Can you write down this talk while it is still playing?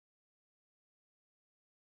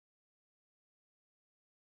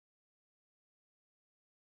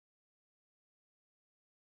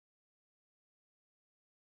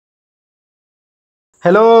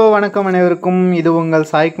Hello, வணக்கம் அனைவருக்கும். இது உங்கள்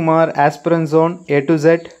Saikumar Aspirant Zone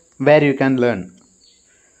A2Z where you can learn.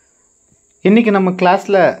 இன்னைக்கு நம்ம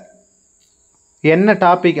கிளாஸ்ல என்ன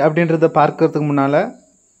டாபிக் அப்படின்றத பார்க்கிறதுக்கு முன்னால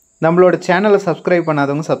நம்மளோட சேனலை சப்ஸ்கிரைப்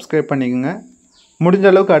பண்ணாதவங்க சப்ஸ்கிரைப் பண்ணிக்கங்க. முடிஞ்ச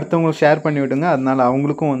அளவுக்கு அடுத்தவங்களுக்கு ஷேர் பண்ணி விடுங்க. அதனால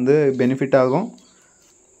அவங்களுக்கும் பெனிஃபிட் ஆகும்.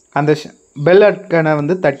 அந்த பெல்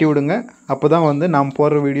ஐகானை தட்டி விடுங்க. அப்போதான் நாம்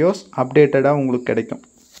போடுற வீடியோஸ் அப்டேட்டடா உங்களுக்கு கிடைக்கும்.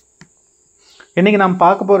 இன்றைக்கி நாம்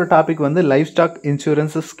பார்க்க போகிற டாபிக் லைவ்ஸ்டாக்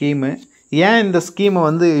இன்சூரன்ஸ் ஸ்கீமு. ஏன் இந்த ஸ்கீமை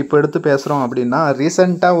இப்போ எடுத்து பேசுகிறோம் அப்படின்னா,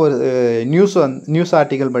 ரீசெண்டாக ஒரு நியூஸ்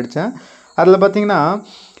ஆர்டிக்கல் படித்தேன். அதில் பார்த்திங்கன்னா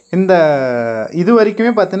இது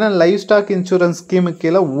வரைக்குமே பார்த்திங்கன்னா லைவ்ஸ்டாக் இன்சூரன்ஸ் ஸ்கீமுக்கு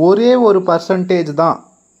கீழே ஒரே ஒரு பர்சன்டேஜ் தான்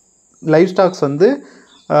லைவ்ஸ்டாக்ஸ்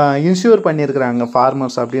இன்சூர் பண்ணியிருக்கிறாங்க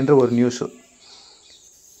ஃபார்மர்ஸ் அப்படின்ற ஒரு நியூஸு.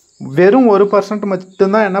 வெறும் 1%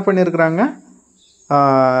 மட்டும்தான் என்ன பண்ணியிருக்கிறாங்க,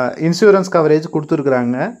 இன்சூரன்ஸ் கவரேஜ்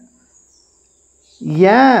கொடுத்துருக்குறாங்க.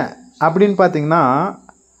 ஏன் அப்படின்னு பார்த்தீங்கன்னா,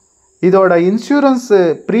 இதோட இன்சூரன்ஸ்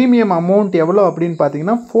ப்ரீமியம் அமௌண்ட் எவ்வளோ அப்படின்னு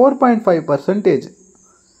பார்த்தீங்கன்னா 4.5%.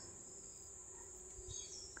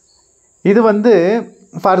 இது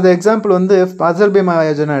for the example Fasal Bima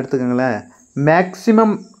Yojana எடுத்துக்கோங்களேன்.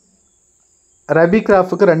 மேக்ஸிமம் ரபி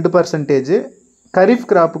கிராப்புக்கு 2%, கரீஃப்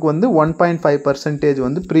கிராப்புக்கு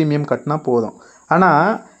 1.5% ப்ரீமியம் கட்டினா போதும்.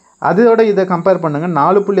 ஆனால் அதோட இதை கம்பேர் பண்ணுங்கள்,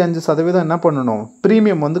 4.5% என்ன பண்ணணும்,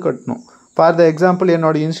 ப்ரீமியம் கட்டணும். ஃபார் த எக்ஸாம்பிள்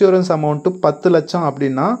என்னோடய இன்சூரன்ஸ் அமௌண்ட்டு 10 லட்சம்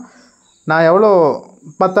அப்படின்னா நான் எவ்வளோ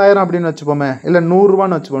 10,000 அப்படின்னு வச்சுப்போமே, இல்லை 100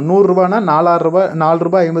 ரூபான்னு வச்சுப்போம். 100 ரூபானா 4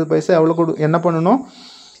 ரூபாய் 50 பைசா எவ்வளோ என்ன பண்ணணும்,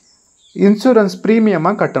 இன்சூரன்ஸ்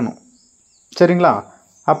ப்ரீமியமாக கட்டணும். சரிங்களா?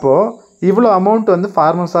 அப்போது இவ்வளோ அமௌண்ட்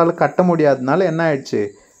ஃபார்மர்ஸால் கட்ட முடியாததுனால என்ன ஆயிடுச்சு,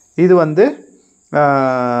 இது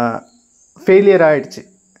ஃபெயிலியர் ஆகிடுச்சு.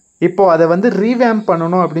 இப்போது அதை ரீவேம்ப்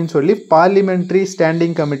பண்ணணும் அப்படின்னு சொல்லி பார்லிமெண்ட்ரி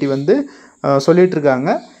ஸ்டாண்டிங் கமிட்டி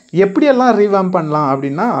சொல்லிகிட்ருக்காங்க. எப்படியெல்லாம் ரீவேம்ப் பண்ணலாம்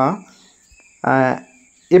அப்படின்னா,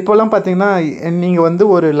 இப்போல்லாம் பார்த்தீங்கன்னா நீங்கள்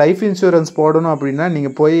ஒரு லைஃப் இன்சூரன்ஸ் போடணும் அப்படின்னா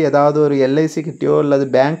நீங்கள் போய் ஏதாவது ஒரு எல்ஐசிக்கிட்டேயோ அல்லது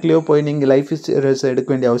பேங்க்லேயோ போய் நீங்கள் லைஃப் இன்சூரன்ஸ் எடுக்க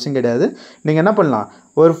வேண்டிய அவசியம் கிடையாது. நீங்கள் என்ன பண்ணலாம்,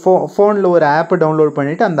 ஒரு ஃபோனில் ஒரு ஆப்பை டவுன்லோட்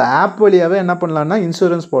பண்ணிவிட்டு அந்த ஆப் வழியாகவே என்ன பண்ணலான்னா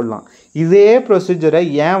இன்சூரன்ஸ் போடலாம். இதே ப்ரொசீஜரை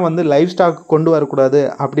ஏன் லைஃப் ஸ்டாக் கொண்டு வரக்கூடாது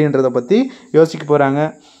அப்படின்றத பற்றி யோசிக்க போகிறாங்க.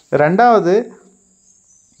 ரெண்டாவது,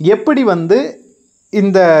 எப்படி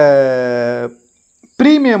இந்த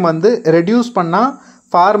ப்ரீமியம் ரெடியூஸ் பண்ணால்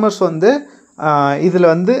ஃபார்மர்ஸ் இதில்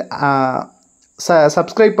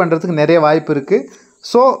சப்ஸ்கிரைப் பண்ணுறதுக்கு நிறைய வாய்ப்பு இருக்குது.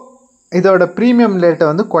 ஸோ இதோட ப்ரீமியம்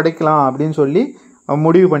ரேட்டை குறைக்கலாம் அப்படின்னு சொல்லி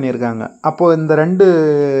முடிவு பண்ணியிருக்காங்க. அப்போது இந்த 2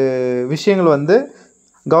 விஷயங்கள்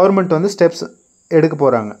கவர்மெண்ட் ஸ்டெப்ஸ் எடுக்க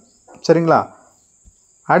போகிறாங்க. சரிங்களா?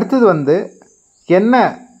 அடுத்தது என்ன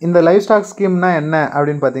இந்த லைஃப் ஸ்டாக் ஸ்கீம்னால் என்ன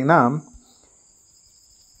அப்படின்னு பார்த்தீங்கன்னா,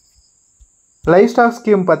 லைஃப் ஸ்டாக்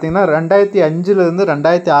ஸ்கீம் பார்த்திங்கன்னா 2005லேருந்து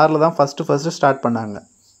 2006 தான் ஃபஸ்ட்டு ஸ்டார்ட் பண்ணாங்க.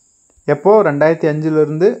 எப்போது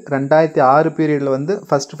 2005லேருந்து 2006 பீரியடில்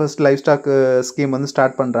first life stock scheme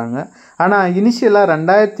start பண்ணுறாங்க. ஆனால் இனிஷியலாக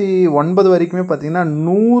 2009 வரைக்குமே பார்த்திங்கன்னா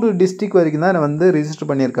 100 டிஸ்ட்ரிக் வரைக்கும் தான் ரிஜிஸ்டர்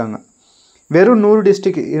பண்ணியிருக்காங்க. வெறும் 100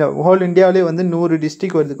 டிஸ்ட்ரிக், ஹோல் இந்தியாவிலே 100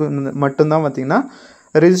 டிஸ்ட்ரிக் மட்டும்தான் பார்த்திங்கன்னா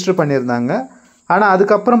ரிஜிஸ்டர் பண்ணியிருந்தாங்க. ஆனால்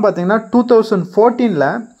அதுக்கப்புறம் பார்த்திங்கன்னா 2014ல்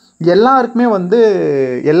எல்லாருக்குமே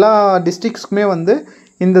எல்லா டிஸ்ட்ரிக்ஸ்க்குமே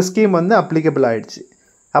இந்த ஸ்கீம் அப்ளிகபிள் ஆகிடுச்சு.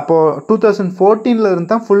 அப்போது 2014ல்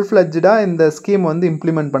இருந்து தான் ஃபுல் ஃப்ளெட்ஜாக இந்த ஸ்கீம்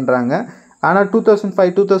இம்ப்ளிமெண்ட் பண்ணுறாங்க. ஆனால்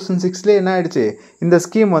 2005 2006லே என்ன ஆகிடுச்சு, இந்த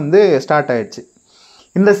ஸ்கீம் ஸ்டார்ட் ஆகிடுச்சு.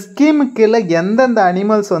 இந்த ஸ்கீமுக்கு கீழே எந்தெந்த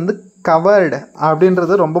அனிமல்ஸ் கவர்டு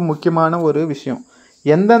அப்படின்றது ரொம்ப முக்கியமான ஒரு விஷயம்.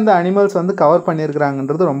 எந்தெந்த அனிமல்ஸ் கவர்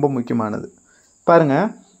பண்ணியிருக்கிறாங்கன்றது ரொம்ப முக்கியமானது. பாருங்கள்,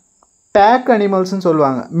 பேக் அனிமல்ஸ்ன்னு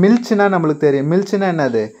சொல்லுவாங்க. மில்ச்னா நம்மளுக்கு தெரியும். மில்ச்னா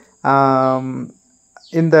என்னது,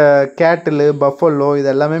 இந்த கேட்டில், பஃபலோ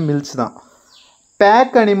இதெல்லாமே மில்ச் தான்.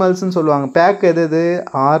 பேக் அனிமல்ஸ்ன்னு சொல்லுவாங்க. பேக் எது,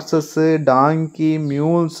 ஹார்சஸ்ஸு, டாங்கி,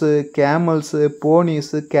 மியூல்ஸு, கேமல்ஸு,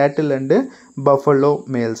 போனீஸு, கேட்டில் அண்டு பஃபலோ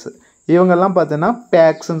மேல்ஸு, இவங்கெல்லாம் பார்த்தீங்கன்னா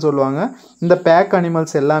பேக்ஸ்ன்னு சொல்லுவாங்க. இந்த பேக்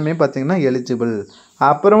அனிமல்ஸ் எல்லாமே பார்த்திங்கன்னா எலிஜிபிள்.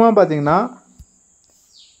 அப்புறமா பார்த்திங்கன்னா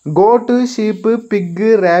கோட்டு, ஷீப்பு,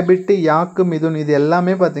 பிக்கு, ரேபிட்டு, யாக்கு, மிதுன் இது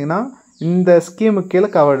எல்லாமே பார்த்திங்கன்னா இந்த ஸ்கீமுக்கு கீழே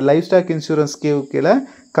கவர், லைஃப் ஸ்டாக் இன்சூரன்ஸ் ஸ்கீமுக்கு கீழே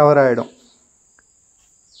கவர் ஆகிடும்.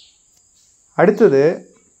 அடுத்தது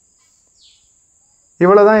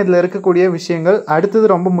இவ்வளோ தான் இதில் இருக்கக்கூடிய விஷயங்கள். அடுத்தது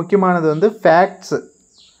ரொம்ப முக்கியமானது ஃபேக்ட்ஸு.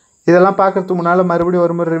 இதெல்லாம் பார்க்குறதுக்கு முன்னால் மறுபடியும்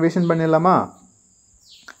ஒரு முறை ரிவிஷன் பண்ணிடலாமா?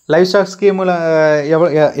 லைஃப் ஸ்டாக் ஸ்கீமில்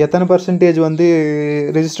எத்தனை பர்சன்டேஜ்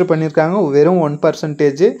ரிஜிஸ்டர் பண்ணியிருக்காங்க, வெறும்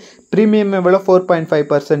 1%. ப்ரீமியம் எவ்வளோ,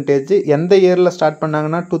 4.5%. எந்த இயரில் ஸ்டார்ட்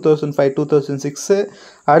பண்ணாங்கன்னா 2005 2006.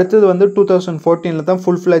 அடுத்தது 2014ல் தான்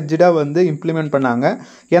ஃபுல் ஃப்ளெட்ஜாக இம்ப்ளிமெண்ட் பண்ணாங்க.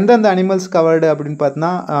 எந்தெந்த அனிமல்ஸ் கவர்டு அப்படின்னு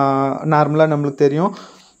பார்த்தோன்னா, நார்மலாக நம்மளுக்கு தெரியும்,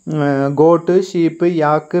 கோட்டு, ஷீப்பு,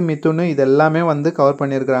 யாக்கு, மிதுனு இதெல்லாமே வந்து கவர்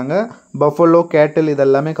பண்ணியிருக்கிறாங்க. பஃபலோ, கேட்டில்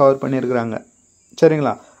இதெல்லாமே கவர் பண்ணியிருக்கிறாங்க.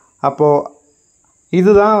 சரிங்களா? அப்போது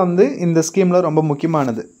இதுதான் வந்து இந்த ஸ்கீமில் ரொம்ப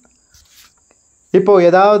முக்கியமானது. இப்போது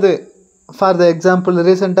ஏதாவது ஃபார் த எக்ஸாம்பிள்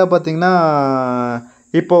ரீசெண்டாக பார்த்திங்கன்னா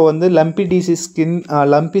இப்போது வந்து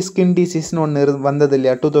லம்பி ஸ்கின் டிசீஸ்னு ஒன்று வந்தது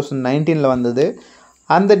இல்லையா, 2019 வந்தது.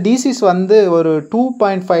 அந்த டிசீஸ் வந்து ஒரு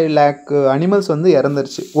 2.5 lakh அனிமல்ஸ் வந்து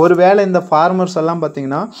இறந்துருச்சு. ஒருவேளை இந்த ஃபார்மர்ஸ் எல்லாம்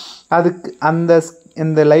பார்த்திங்கன்னா அதுக்கு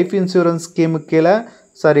இந்த லைஃப் இன்சூரன்ஸ் ஸ்கீமுக்கு கீழே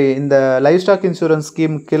இந்த லைஃப் ஸ்டாக் இன்சூரன்ஸ்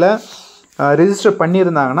ஸ்கீமுக்கு கீழே ரிஜிஸ்டர்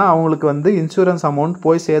பண்ணியிருந்தாங்கன்னா அவங்களுக்கு வந்து இன்சூரன்ஸ் அமௌண்ட்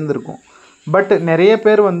போய் சேர்ந்துருக்கும். பட் நிறைய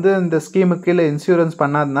பேர் வந்து இந்த ஸ்கீமுக்கு கீழே இன்சூரன்ஸ்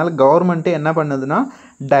பண்ணாதனால கவர்மெண்ட்டே என்ன பண்ணுதுன்னா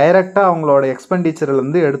டைரெக்டாக அவங்களோட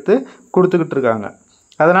எக்ஸ்பெண்டிச்சர்லேருந்து எடுத்து கொடுத்துக்கிட்டு இருக்காங்க.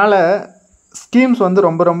 அதனால் ஸ்கீம்ஸ் வந்து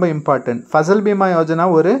ரொம்ப ரொம்ப இம்பார்ட்டன்ட். ஃபசல் பீமா யோஜனா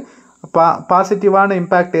ஒரு பாசிட்டிவான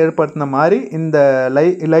இம்பேக்ட் ஏற்படுத்தின மாதிரி இந்த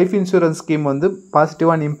லைஃப் இன்சூரன்ஸ் ஸ்கீம் வந்து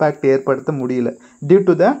பாசிட்டிவான இம்பேக்ட் ஏற்படுத்த முடியல due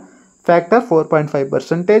to the factor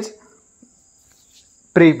 4.5%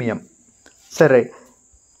 premium. சரி,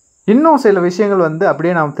 இன்னும் சில விஷயங்கள் வந்து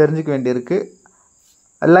அப்படியே நாம் தெரிஞ்சுக்க வேண்டியிருக்கு.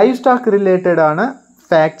 லைஃப் ஸ்டாக் ரிலேட்டடான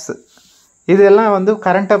ஃபேக்ட்ஸு இதெல்லாம் வந்து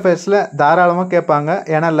கரண்ட் அஃபேர்ஸில் தாராளமாக கேட்பாங்க.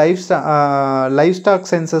 ஏன்னா லைஃப் ஸ்டாக்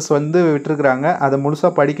சென்சஸ் வந்து விட்டுருக்குறாங்க, அதை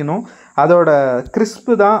முழுசாக படிக்கணும். அதோட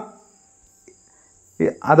கிறிஸ்பு தான்,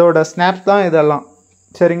 அதோட ஸ்னாப் தான் இதெல்லாம்.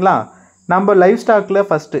 சரிங்களா? நம்ம லைஃப் ஸ்டாக்கில்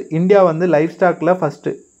ஃபஸ்ட்டு இந்தியா வந்து லைஃப் ஸ்டாக்கில்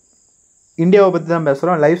ஃபஸ்ட்டு இந்தியாவை பற்றி தான்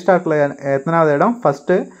பேசுகிறோம். லைஃப் ஸ்டாக்கில் எத்தனாவது இடம்?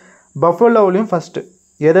 ஃபஸ்ட்டு. பஃபலோவிலையும் ஃபஸ்ட்டு.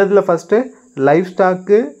 எதில் ஃபஸ்ட்டு? லைஃப்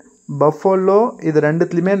ஸ்டாக்கு, பஃபலோ இது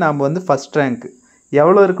ரெண்டுத்துலேயுமே நாம் வந்து ஃபஸ்ட் ரேங்க்கு.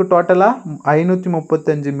 எவ்வளோ இருக்குது டோட்டலாக?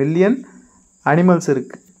 535 மில்லியன் அனிமல்ஸ்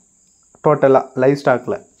இருக்குது டோட்டலாக லைஃப்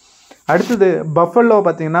ஸ்டாக்கில். அடுத்தது பஃபலோ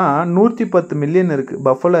பார்த்திங்கன்னா 110 மில்லியன் இருக்குது.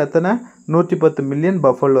 பஃபலோ எத்தனை? 110 மில்லியன்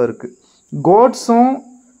பஃபலோ இருக்குது. கோட்ஸும்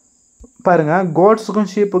பாருங்கள், கோட்ஸுக்கும்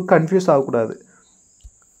ஷீப்புக்கும் கன்ஃபியூஸ் ஆகக்கூடாது.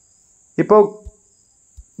 இப்போது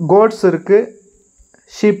கோட்ஸ் இருக்குது,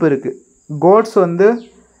 ஷீப் இருக்குது. கோட்ஸ் வந்து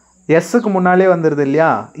எஸ்ஸுக்கு முன்னாலே வந்துடுது இல்லையா?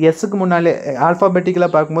 எஸ்ஸுக்கு முன்னாலே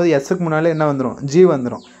ஆல்ஃபாபெட்டிக்கலாக பார்க்கும்போது எஸ்ஸுக்கு முன்னாலே என்ன வந்துடும்? ஜி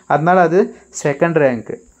வந்துடும். அதனால் அது second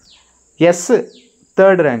rank. S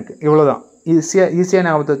third rank. இவ்வளோ தான். ஈஸியாக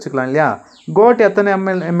ஞாபகத்தை வச்சுக்கலாம் இல்லையா? கோட் எத்தனை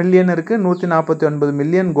மில்லியன் இருக்குது? 149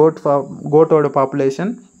 மில்லியன் கோட்டோட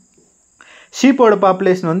பாப்புலேஷன். ஷீப்போட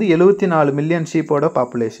பாப்புலேஷன் வந்து 74 மில்லியன் ஷீப்போட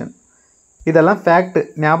பாப்புலேஷன். இதெல்லாம் ஃபேக்ட்டு.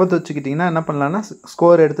 ஞாபகத்தை வச்சுக்கிட்டிங்கன்னா என்ன பண்ணலான்னா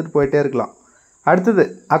ஸ்கோர் எடுத்துகிட்டு போயிட்டே இருக்கலாம். அடுத்தது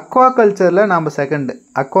அக்வாகல்ச்சரில் நாம் செகண்டு.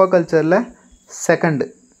 அக்வாகல்ச்சரில் செகண்டு.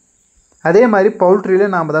 அதே மாதிரி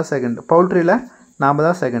பவுல்ட்ரியில் நாம் தான்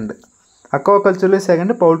செகண்டு. அக்வாகல்ச்சர்லேயும்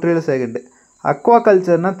second, பவுல்ட்ரியில் second.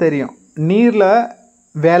 அக்வாகல்ச்சர்னால் தெரியும், நீரில்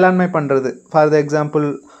வேளாண்மை பண்ணுறது. ஃபார் த எக்ஸாம்பிள்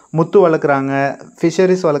முத்து வளர்க்குறாங்க,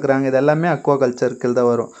 ஃபிஷரிஸ் வளர்க்குறாங்க, இது எல்லாமே அக்வாகல்ச்சர் கீழே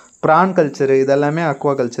தான் வரும். ப்ரான் கல்ச்சரு இதெல்லாமே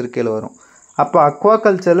அக்வாகல்ச்சர் கீழே வரும். அப்போ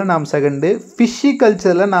அக்வாகல்ச்சரில் நாம் செகண்டு.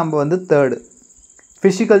 ஃபிஷிகல்ச்சரில் நாம் வந்து தேர்டு.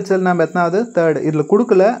 ஃபிஷிகல்ச்சரில் நாம் எத்தனாவது? தேர்டு. இதில்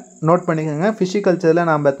கொடுக்கல, நோட் பண்ணிக்கோங்க. ஃபிஷிகல்ச்சரில்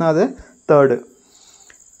நாம் எத்தனாவது? தேர்டு.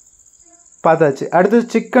 பார்த்தாச்சு. அடுத்து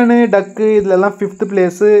சிக்கனு, டக்கு இதிலெல்லாம் 5th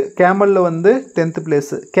பிளேஸு. கேமலில் வந்து 10th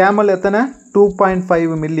பிளேஸு. கேமல் எத்தனை?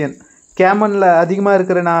 2.5 மில்லியன். கேமலில் அதிகமாக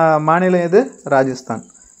இருக்கிற மாநிலம் எது? ராஜஸ்தான்.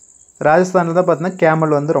 ராஜஸ்தானில் தான் பார்த்தீங்கன்னா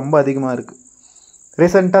கேமல் வந்து ரொம்ப அதிகமாக இருக்குது.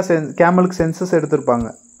 ரீசெண்டாக கேமலுக்கு சென்சஸ் எடுத்திருப்பாங்க.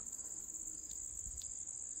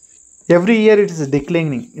 Every year it is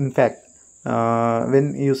declining in fact when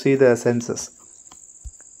you see the census.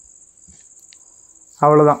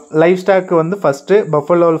 அவ்வளோதான். லைஃப் ஸ்டாக்கு வந்து first,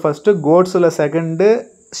 பஃபலோவில் first, கோட்ஸில் second,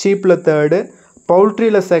 ஷீப்பில் third,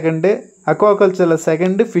 பவுல்ட்ரியில் second, அக்வாகல்ச்சரில்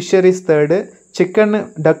second, fisheries third, chicken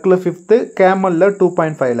டக்கில் 5th, கேமலில்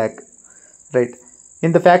 2.5 lakh. Right.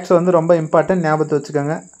 இந்த ஃபேக்ட்ஸ் வந்து ரொம்ப இம்பார்ட்டன்ட், ஞாபகத்தை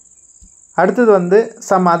வச்சுக்கோங்க. அடுத்தது வந்து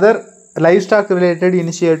some other life stock related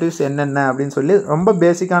initiatives என்னென்ன அப்படின்னு சொல்லி ரொம்ப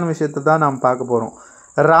பேசிக்கான விஷயத்தை தான் நாம் பார்க்க போகிறோம்.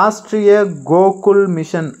 ராஷ்ட்ரிய கோகுல்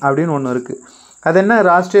மிஷன் அப்படின்னு ஒன்று இருக்குது. அது என்ன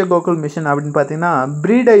ராஷ்ட்ரிய கோகுல் மிஷன் அப்படின்னு பார்த்தீங்கன்னா,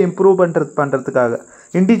 ப்ரீடை இம்ப்ரூவ் பண்ணுறதுக்காக,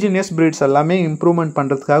 இண்டிஜினியஸ் ப்ரீட்ஸ் எல்லாமே இம்ப்ரூவ்மெண்ட்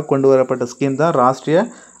பண்ணுறதுக்காக கொண்டு வரப்பட்ட ஸ்கீம் தான் ராஷ்ட்ரிய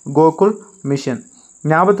கோகுல் மிஷன்.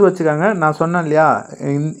 ஞாபகத்து வச்சுக்காங்க. நான் சொன்னேன் இல்லையா,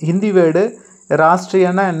 ஹிந்தி வேர்டு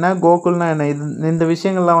ராஷ்ட்ரியனா என்ன, கோகுல்னா என்ன, இந்த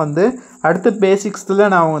விஷயங்கள்லாம் வந்து அடுத்த பேசிக்ஸில்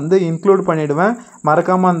நான் வந்து இன்க்ளூட் பண்ணிவிடுவேன்.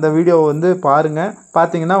 மறக்காமல் அந்த வீடியோவை வந்து பாருங்கள்.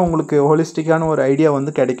 பார்த்தீங்கன்னா உங்களுக்கு ஹோலிஸ்டிக்கான ஒரு ஐடியா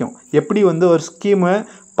வந்து கிடைக்கும். எப்படி வந்து ஒரு ஸ்கீமு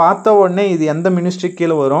பார்த்த உடனே இது எந்த மினிஸ்ட்ரி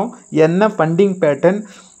கீழே வரும், என்ன ஃபண்டிங் பேட்டர்ன்,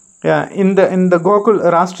 இந்த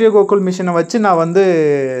ராஷ்ட்ரிய கோகுல் மிஷனை வச்சு நான் வந்து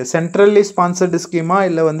சென்ட்ரலி ஸ்பான்சர்டு ஸ்கீமா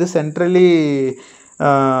இல்லை வந்து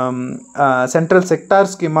சென்ட்ரல் செக்டார்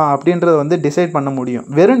ஸ்கீமா அப்படின்றத வந்து டிசைட் பண்ண முடியும்.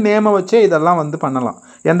 வெறும் நேமை வச்சே இதெல்லாம் வந்து பண்ணலாம்.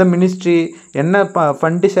 எந்த மினிஸ்ட்ரி, என்ன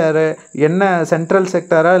ஃபண்டு ஷேரு, என்ன சென்ட்ரல்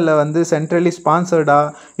செக்டாரா இல்லை வந்து சென்ட்ரலி ஸ்பான்சர்டா,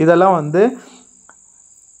 இதெல்லாம் வந்து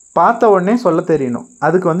பார்த்த உடனே சொல்ல தெரியணும்.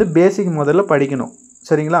 அதுக்கு வந்து பேசிக் முதல்ல படிக்கணும்.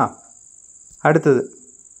 சரிங்களா? அடுத்தது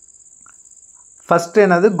ஃபஸ்ட்டு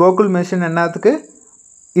என்னது, கோகுல் மிஷன் என்னத்துக்கு,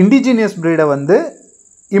 இண்டிஜினியஸ் ப்ரீடை வந்து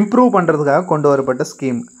இம்ப்ரூவ் பண்ணுறதுக்காக கொண்டு வரப்பட்ட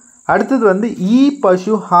ஸ்கீம். அடுத்தது வந்து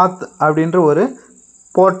இஃப்ஃப்கோஆgt அப்படின்ற ஒரு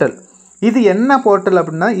போர்ட்டல். இது என்ன போர்ட்டல்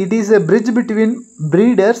அப்படின்னா, it is a bridge between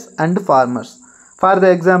breeders and farmers. For the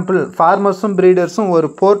example, ஃபார்மர்ஸும் ப்ரீடர்ஸும் ஒரு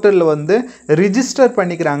போர்ட்டலில் வந்து ரிஜிஸ்டர்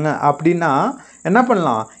பண்ணிக்கிறாங்க அப்படின்னா என்ன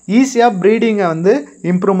பண்ணலாம், ஈஸியாக ப்ரீடிங்கை வந்து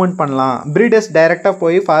இம்ப்ரூவ்மெண்ட் பண்ணலாம். ப்ரீடர்ஸ் டைரெக்டாக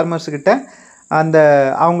போய் ஃபார்மர்ஸ்கிட்ட அந்த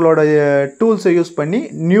அவங்களோட டூல்ஸை யூஸ் பண்ணி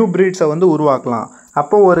நியூ ப்ரீட்ஸை வந்து உருவாக்கலாம்.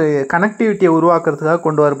 அப்போது ஒரு கனெக்டிவிட்டியை உருவாக்குறதுக்காக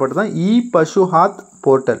கொண்டு வரப்பட்டு தான் இஃப்ஃப்கோஆgt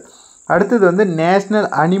போர்ட்டல். அடுத்தது வந்து national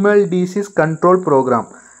animal disease control program.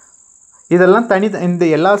 இதெல்லாம் இந்த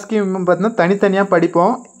எல்லா ஸ்கீமும் பார்த்தீங்கன்னா தனித்தனியாக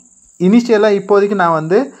படிப்போம். இனிஷியலாக இப்போதைக்கு நான்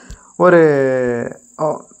வந்து ஒரு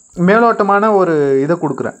மேலோட்டமான ஒரு இதை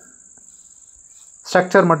கொடுக்குறேன்,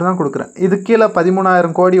 ஸ்ட்ரக்சர் மட்டும்தான் கொடுக்குறேன். இது கீழே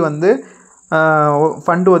 13,000 கோடி வந்து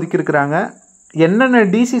ஃபண்டு ஒதுக்கியிருக்கிறாங்க. என்னென்ன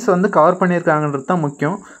டிசீஸ் வந்து கவர் பண்ணியிருக்காங்கன்றது தான்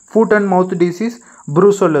முக்கியம். ஃபுட் அண்ட் மவுத் டிசீஸ்,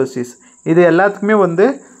 ப்ரூசோலோசிஸ், இது எல்லாத்துக்குமே வந்து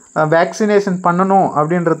வேக்சினேஷன் பண்ணணும்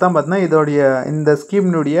அப்படின்றது தான் பார்த்தீங்கன்னா இதோடைய இந்த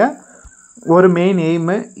ஸ்கீமினுடைய ஒரு மெயின்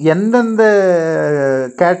எய்மு. எந்தெந்த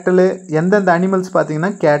கேட்டில் எந்தெந்த அனிமல்ஸ்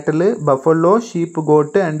பார்த்திங்கன்னா கேட்டில், பஃபலோ, ஷீப்பு,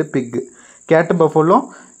 கோட்டு அண்டு பிக்கு. கேட்டு, பஃபலோ,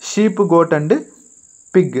 ஷீப்பு, கோட் அண்டு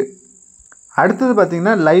பிக்கு. அடுத்தது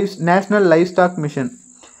பார்த்திங்கன்னா நேஷ்னல் லைவ்ஸ்டாக் மிஷன்.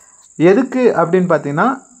 எதுக்கு அப்படின்னு பார்த்திங்கன்னா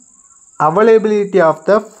availability of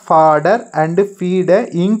the fodder and ஃபீடை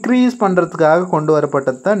increase பண்ணுறதுக்காக கொண்டு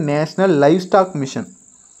வரப்பட்டது தான் நேஷ்னல் லைவ்ஸ்டாக் மிஷன்.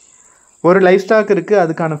 ஒரு லைஃப் ஸ்டாக் இருக்குது,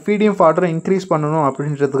 அதுக்கான ஃபீடிங் ஃபாடரை இன்க்ரீஸ் பண்ணணும்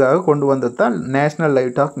அப்படின்றதுக்காக கொண்டு வந்தது தான் நேஷ்னல்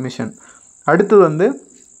லைவ்ஸ்டாக் மிஷன். அடுத்தது வந்து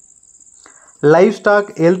life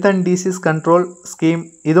stock health and disease control scheme.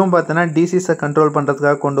 இதுவும் பார்த்தோன்னா டிசீஸை கண்ட்ரோல்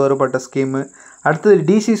பண்ணுறதுக்காக கொண்டு வரப்பட்ட ஸ்கீமு. அடுத்தது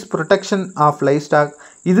disease protection of life stock.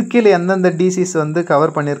 இது கீழே எந்தெந்த டிசீஸ் வந்து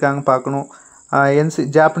கவர் பண்ணியிருக்காங்க பார்க்கணும்.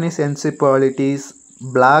 ஜாப்பனீஸ் என்சிபாலிட்டிஸ்,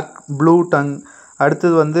 ப்ளூ டங்,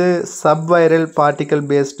 அடுத்தது வந்து சப்வைரல் பார்ட்டிக்கல்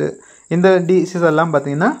பேஸ்டு. இந்த டிசீஸ் எல்லாம்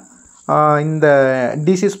பார்த்திங்கன்னா இந்த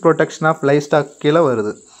disease protection of life stock கீழே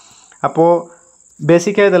வருது. அப்போது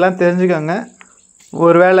பேசிக்காக இதெல்லாம் தெரிஞ்சுக்கோங்க.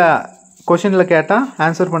 ஒருவேளை கொஷினில் கேட்டால்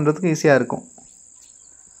ஆன்சர் பண்ணுறதுக்கு ஈஸியாக இருக்கும்.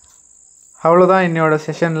 அவ்வளோதான் என்னோட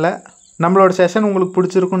செஷனில். நம்மளோட செஷன் உங்களுக்கு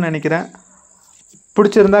பிடிச்சிருக்குன்னு நினைக்கிறேன்.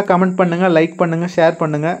 பிடிச்சிருந்தால் கமெண்ட் பண்ணுங்கள், லைக் பண்ணுங்கள், ஷேர்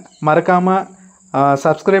பண்ணுங்கள். மறக்காமல்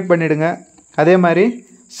சப்ஸ்கிரைப் பண்ணிவிடுங்க. அதே மாதிரி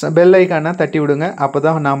பெல் ஐக்கானை தட்டி விடுங்க. அப்போ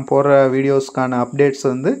தான் நாம் போடுற வீடியோஸ்க்கான அப்டேட்ஸ்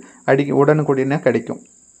வந்து உடனுக்குடனே கிடைக்கும்.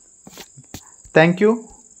 Thank you.